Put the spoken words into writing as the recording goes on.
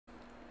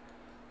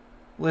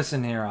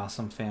Listen here,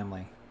 awesome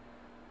family.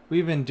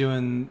 We've been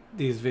doing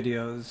these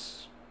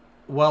videos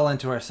well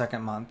into our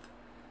second month,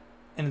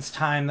 and it's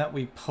time that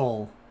we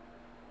pull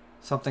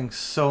something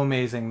so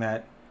amazing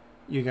that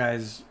you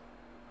guys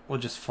will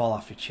just fall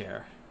off your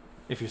chair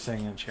if you're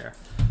sitting in a chair,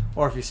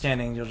 or if you're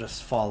standing you'll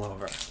just fall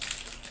over.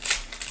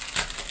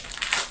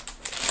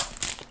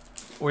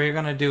 We're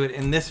gonna do it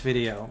in this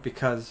video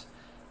because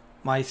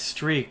my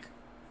streak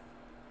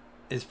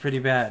is pretty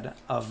bad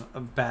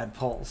of bad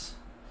pulls.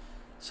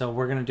 So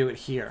we're gonna do it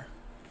here.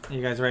 Are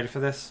you guys ready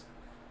for this?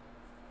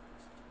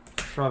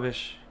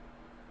 Trubbish,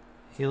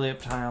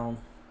 Helioptile,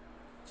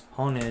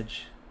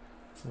 Honage,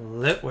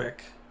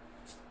 Litwick,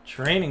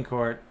 Training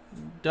Court,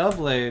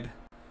 Doublade,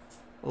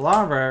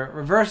 Larva,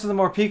 Reverse of the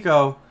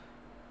Morpeko.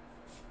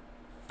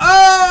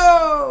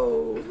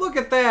 Oh! Look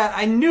at that!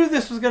 I knew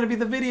this was gonna be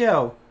the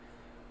video!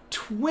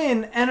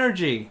 Twin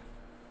Energy.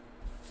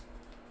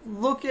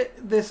 Look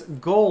at this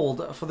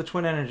gold for the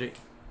Twin Energy.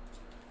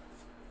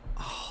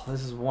 Oh,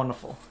 this is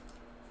wonderful.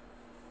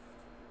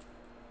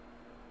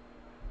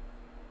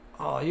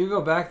 Oh, you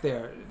go back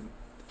there.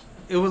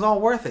 It was all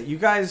worth it. You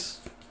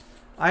guys,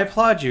 I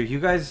applaud you. You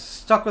guys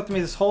stuck with me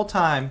this whole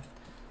time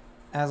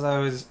as I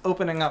was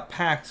opening up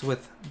packs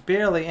with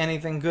barely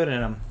anything good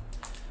in them,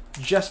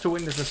 just to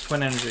witness this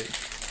Twin Energy.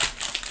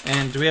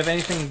 And do we have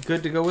anything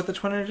good to go with the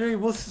Twin Energy?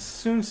 We'll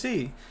soon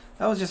see.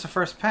 That was just the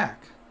first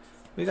pack.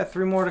 We got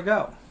 3 more to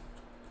go.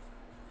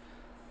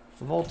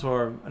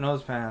 Voltorb,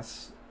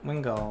 Nosepass,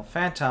 Wingull,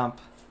 Phantomp,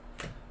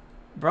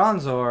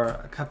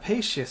 Bronzor, a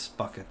Capacious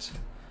Bucket,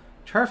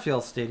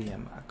 Turffield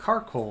Stadium, a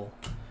Carkol,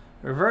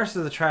 Reverse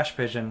of the Trash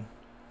Pigeon,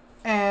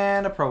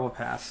 and a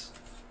Probopass.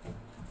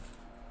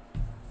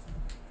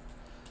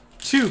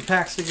 2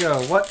 packs to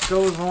go. What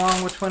goes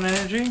along with Twin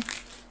Energy?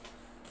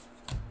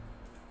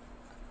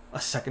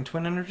 A second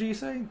Twin Energy, you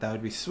say? That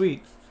would be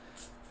sweet,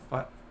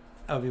 but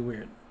that would be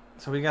weird.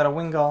 So we got a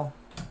Wingull,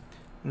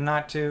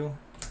 Natu,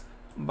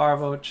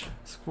 Barboach,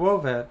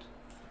 Squovet,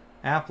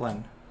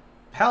 Applin,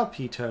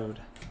 Palpitoad,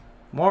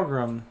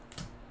 Morgrem,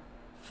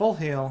 Full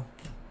Heal,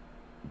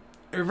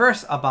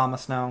 Reverse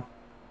Abomasnow,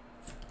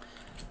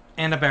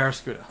 and a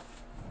Barraskewda.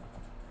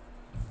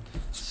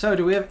 So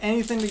do we have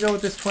anything to go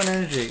with this Twin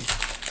Energy?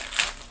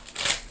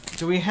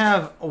 Do we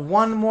have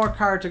one more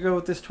card to go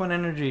with this Twin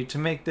Energy to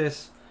make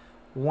this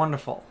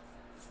wonderful?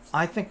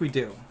 I think we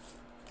do.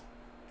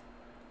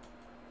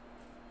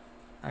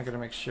 I gotta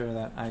make sure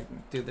that I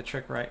do the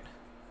trick right.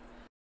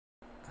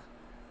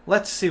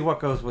 Let's see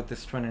what goes with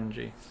this Twin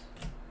Energy,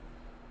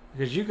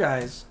 because you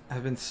guys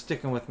have been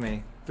sticking with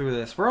me through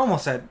this. We're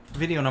almost at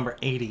video number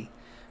 80.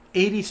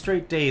 80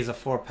 straight days of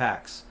 4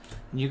 packs.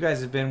 And you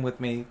guys have been with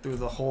me through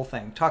the whole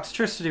thing.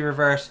 Toxtricity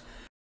Reverse,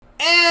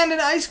 and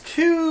an Ice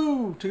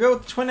Cube to go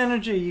with the Twin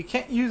Energy. You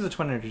can't use the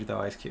Twin Energy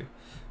though, Ice Cube,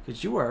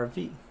 because you are a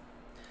V.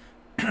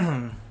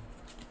 So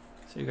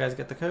you guys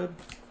get the code.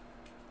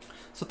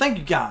 So thank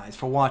you guys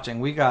for watching.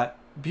 We got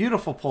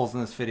beautiful pulls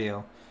in this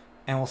video,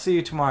 and we'll see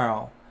you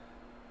tomorrow.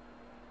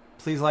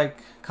 Please like,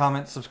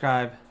 comment,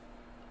 subscribe,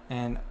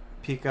 and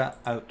Pika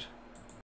out.